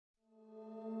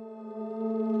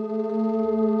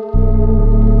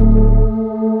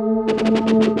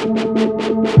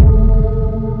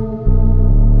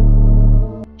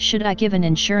Should I give an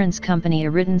insurance company a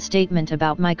written statement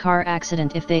about my car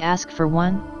accident if they ask for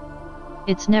one?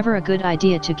 It's never a good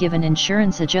idea to give an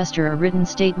insurance adjuster a written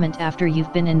statement after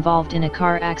you've been involved in a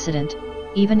car accident,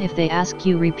 even if they ask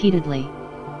you repeatedly.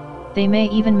 They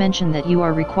may even mention that you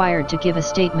are required to give a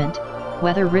statement,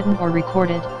 whether written or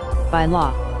recorded, by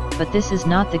law, but this is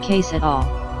not the case at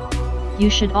all. You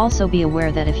should also be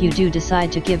aware that if you do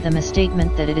decide to give them a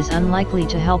statement, that it is unlikely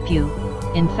to help you.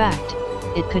 In fact,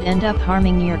 it could end up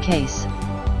harming your case.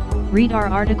 Read our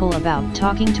article about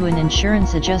talking to an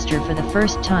insurance adjuster for the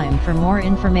first time for more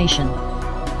information.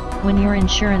 When your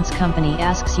insurance company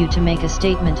asks you to make a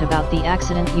statement about the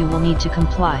accident, you will need to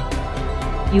comply.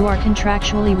 You are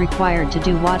contractually required to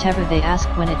do whatever they ask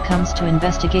when it comes to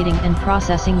investigating and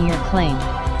processing your claim.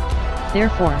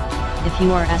 Therefore, if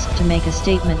you are asked to make a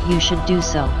statement, you should do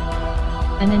so.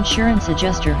 An insurance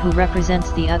adjuster who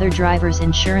represents the other driver's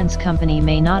insurance company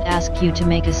may not ask you to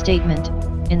make a statement.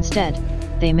 Instead,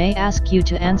 they may ask you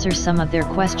to answer some of their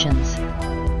questions.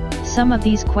 Some of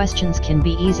these questions can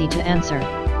be easy to answer,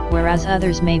 whereas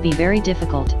others may be very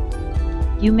difficult.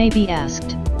 You may be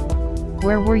asked,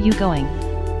 "Where were you going?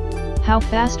 How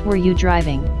fast were you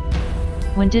driving?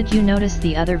 When did you notice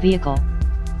the other vehicle?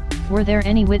 Were there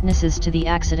any witnesses to the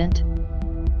accident?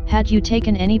 Had you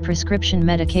taken any prescription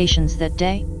medications that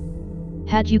day?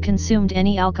 Had you consumed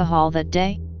any alcohol that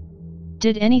day?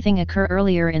 Did anything occur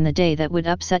earlier in the day that would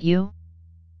upset you?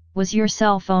 Was your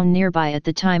cell phone nearby at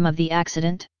the time of the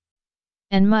accident?"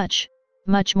 And much,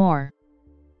 much more.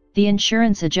 The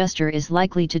insurance adjuster is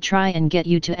likely to try and get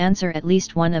you to answer at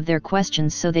least one of their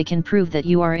questions so they can prove that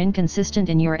you are inconsistent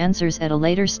in your answers at a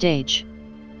later stage.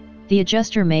 The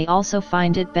adjuster may also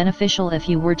find it beneficial if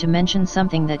you were to mention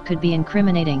something that could be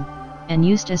incriminating, and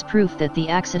used as proof that the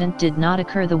accident did not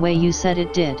occur the way you said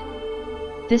it did.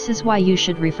 This is why you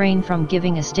should refrain from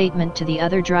giving a statement to the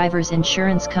other driver's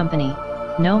insurance company,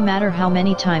 no matter how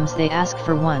many times they ask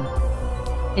for one.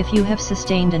 If you have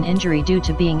sustained an injury due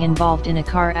to being involved in a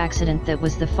car accident that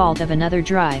was the fault of another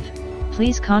drive,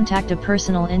 please contact a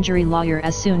personal injury lawyer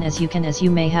as soon as you can, as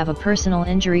you may have a personal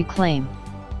injury claim.